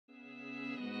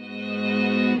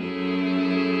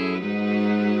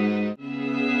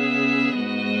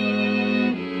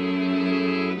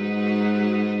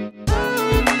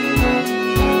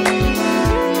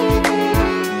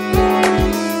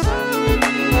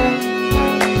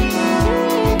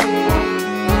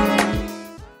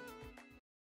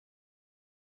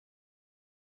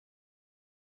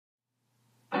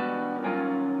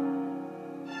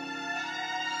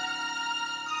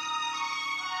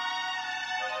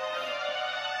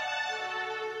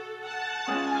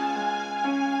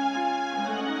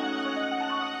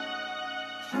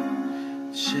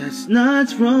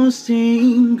Chestnuts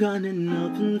roasting on an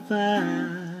open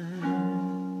fire,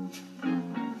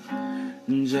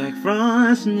 Jack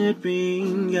Frost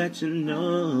nipping at your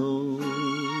nose,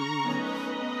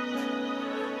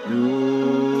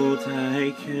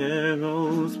 Yuletide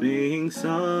carols being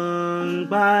sung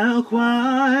by a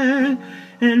choir,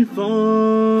 and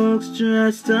folks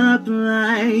dressed up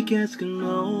like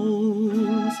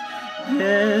Eskimos.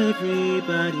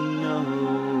 Everybody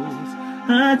knows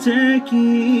a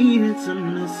turkey and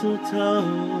some mistletoe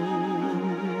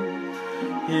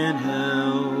can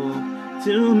help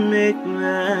to make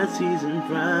that season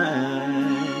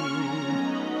bright.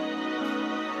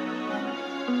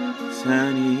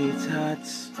 Tiny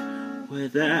tots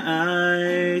with their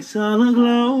eyes all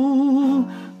aglow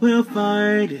will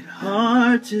find it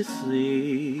hard to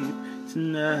sleep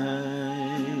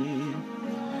tonight.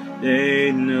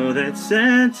 They know that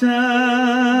Santa's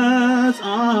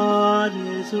on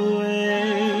his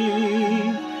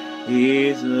way.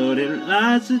 He's loaded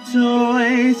lots of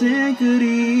toys and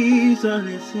goodies on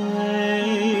his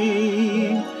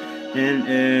sleigh, and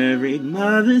every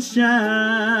mother's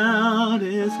child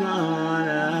is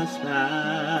gonna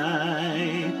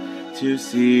spy to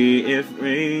see if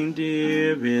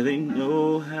reindeer really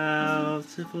know how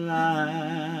to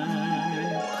fly.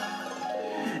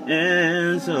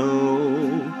 And so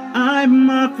I'm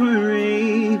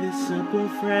offering this simple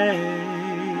phrase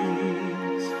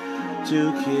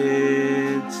to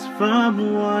kids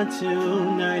from 1 to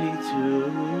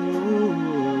 92.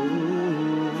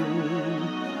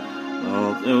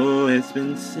 Although it's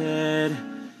been said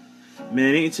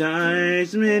many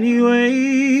times, many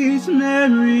ways,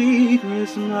 Merry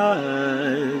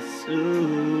Christmas to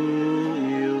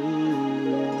you.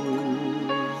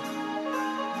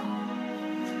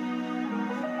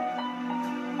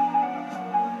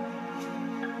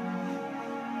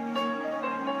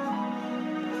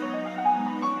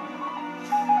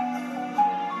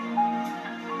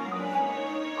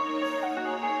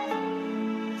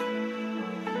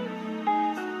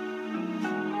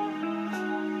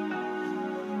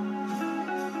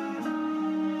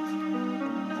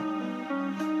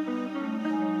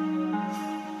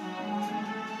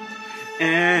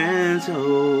 And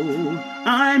so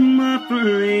I'm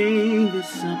offering this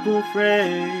simple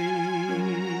phrase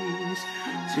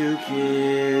to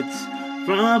kids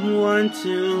from 1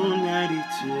 to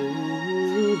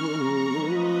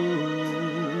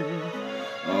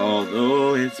 92.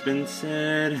 Although it's been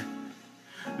said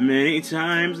many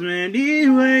times, many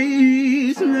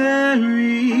ways,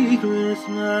 Merry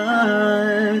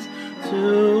Christmas to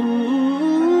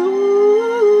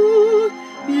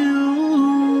you.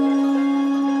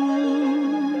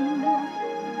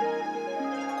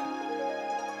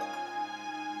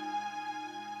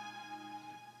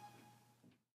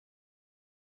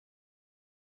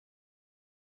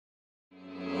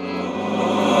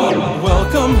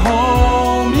 Welcome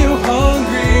home, you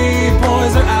hungry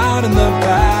boys are out in the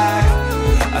back.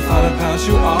 I thought I'd pounce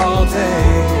you all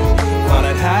day, thought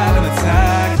I'd have an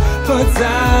attack. Put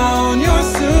down your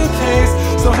suitcase,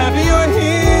 so happy you're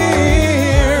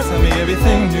here. Tell me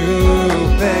everything new,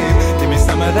 babe, give me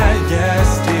some of that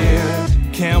yes, dear.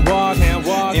 Can't walk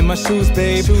in my shoes,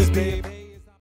 babe.